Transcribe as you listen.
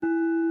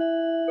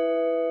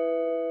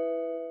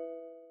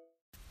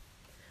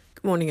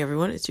Good morning,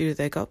 everyone. It's Judith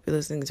Eckhoff. You're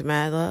listening to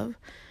Mad Love.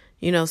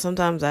 You know,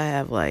 sometimes I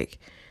have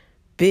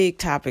big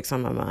topics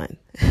on my mind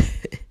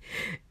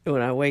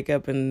when I wake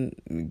up and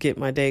get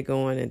my day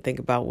going and think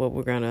about what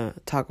we're going to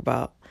talk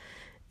about.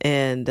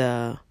 And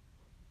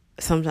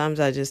sometimes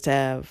I just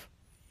have,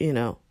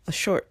 a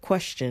short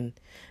question.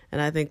 And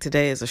I think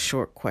today is a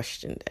short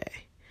question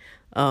day.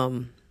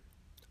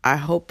 I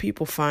hope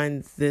people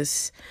find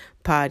this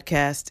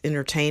podcast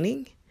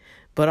entertaining,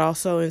 but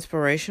also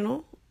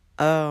inspirational.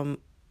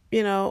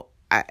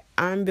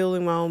 I'm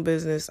building my own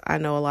business. I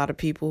know a lot of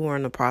people who are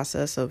in the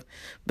process of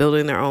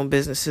building their own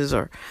businesses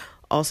or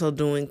also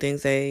doing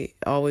things they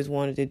always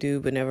wanted to do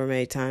but never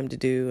made time to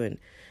do. And,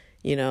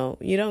 you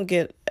don't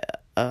get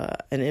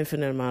an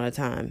infinite amount of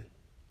time,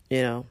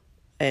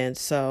 And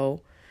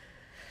so,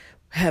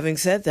 having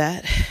said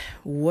that,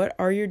 what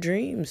are your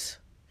dreams?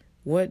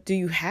 What do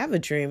you have a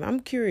dream?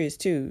 I'm curious,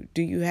 too.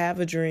 Do you have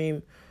a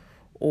dream,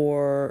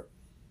 or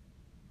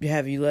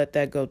have you let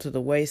that go to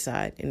the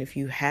wayside? And if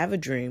you have a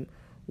dream,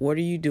 what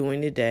are you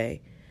doing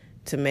today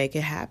to make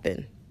it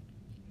happen?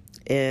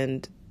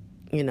 And,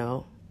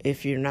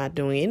 if you're not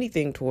doing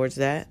anything towards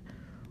that,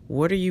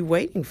 what are you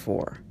waiting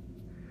for?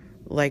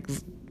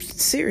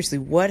 Seriously,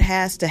 what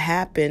has to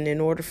happen in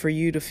order for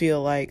you to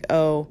feel like,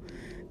 oh,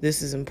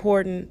 this is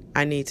important.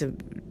 I need to,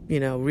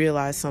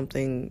 realize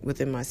something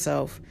within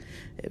myself,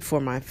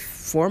 for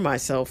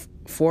myself,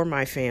 for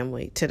my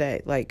family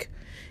today.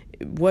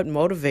 What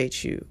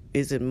motivates you?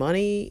 Is it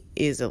money?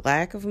 Is it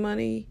lack of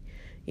money?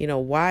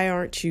 Why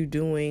aren't you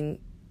doing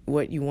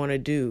what you want to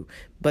do?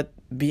 But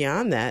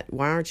beyond that,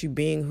 why aren't you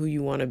being who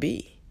you want to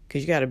be?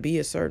 Because you got to be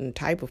a certain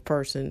type of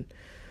person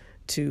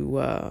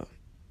to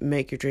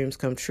make your dreams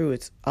come true.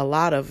 A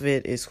lot of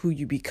it is who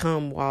you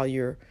become while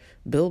you're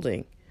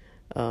building.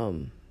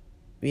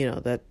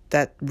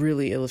 That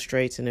really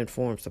illustrates and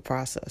informs the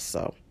process.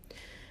 So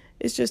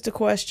it's just a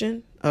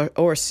question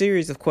or a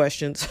series of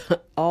questions,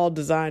 all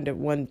designed at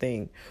one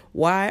thing.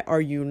 Why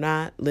are you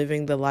not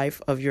living the life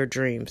of your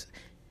dreams?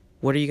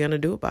 What are you going to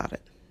do about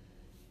it?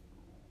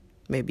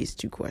 Maybe it's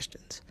two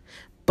questions,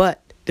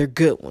 but they're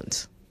good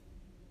ones.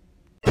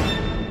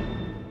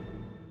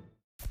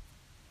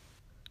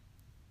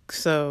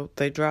 So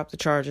they dropped the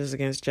charges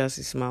against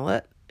Jussie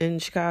Smollett in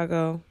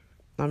Chicago.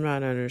 I'm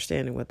not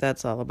understanding what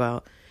that's all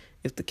about.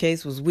 If the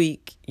case was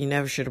weak, you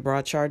never should have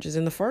brought charges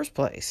in the first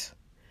place.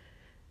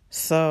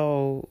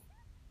 So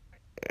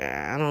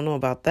I don't know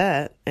about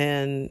that.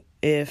 And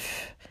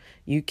if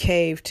you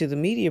cave to the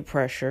media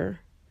pressure,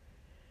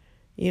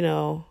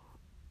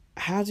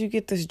 how'd you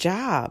get this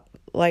job?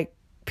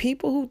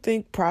 People who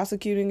think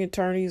prosecuting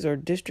attorneys or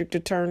district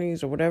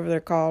attorneys or whatever they're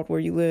called where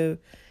you live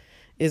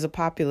is a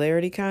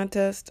popularity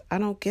contest. I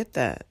don't get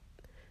that.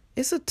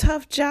 It's a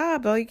tough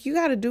job. You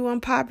got to do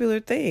unpopular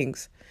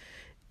things.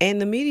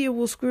 And the media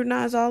will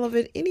scrutinize all of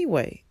it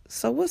anyway.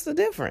 So what's the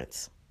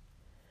difference?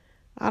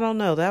 I don't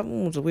know. That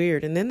one was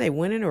weird. And then they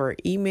went into her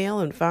email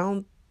and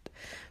found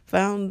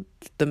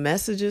the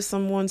messages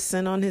someone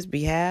sent on his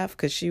behalf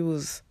because she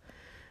was,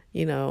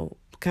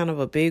 kind of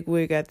a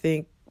bigwig, I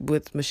think,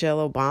 with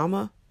Michelle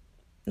Obama.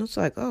 And it's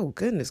like, oh,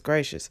 goodness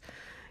gracious.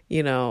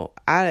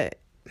 I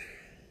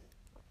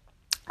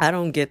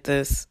don't get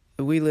this.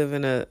 We live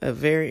in a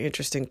very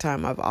interesting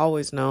time. I've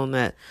always known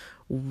that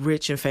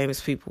rich and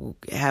famous people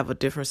have a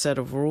different set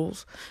of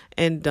rules.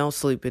 And don't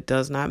sleep. It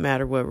does not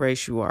matter what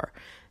race you are.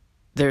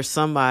 There's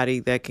somebody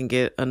that can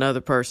get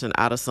another person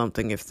out of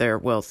something if they're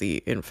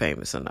wealthy and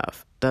famous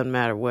enough. Doesn't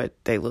matter what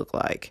they look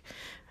like.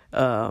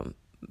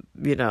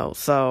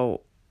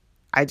 So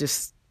I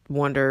just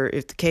wonder,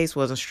 if the case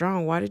wasn't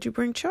strong, why did you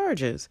bring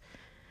charges?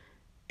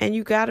 And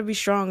you got to be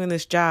strong in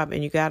this job,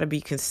 and you got to be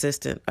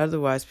consistent.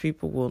 Otherwise,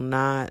 people will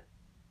not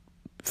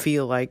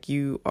feel like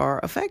you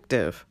are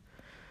effective.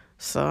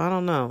 So I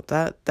don't know.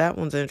 That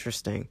one's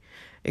interesting.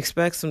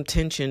 Expect some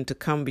tension to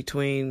come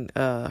between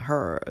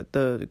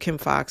the Kim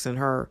Foxx and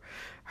her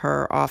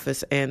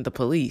office and the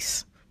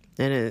police.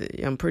 And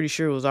I'm pretty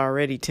sure it was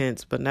already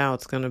tense, but now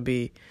it's going to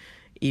be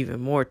even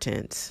more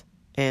tense.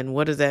 And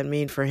what does that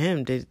mean for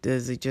him?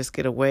 Does he just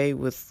get away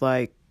with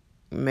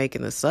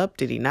making this up?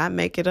 Did he not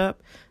make it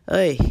up?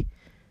 Hey,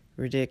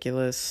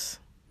 ridiculous.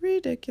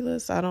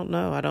 I don't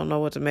know. I don't know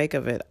what to make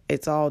of it.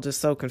 It's all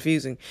just so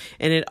confusing.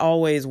 And it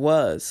always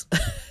was.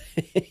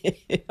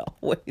 It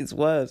always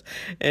was.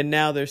 And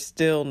now there's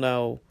still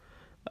no,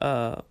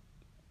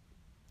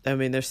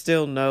 there's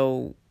still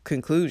no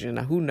conclusion.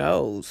 Now, who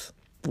knows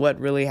what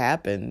really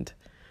happened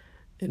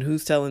and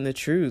who's telling the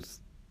truth?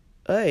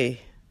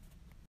 Hey.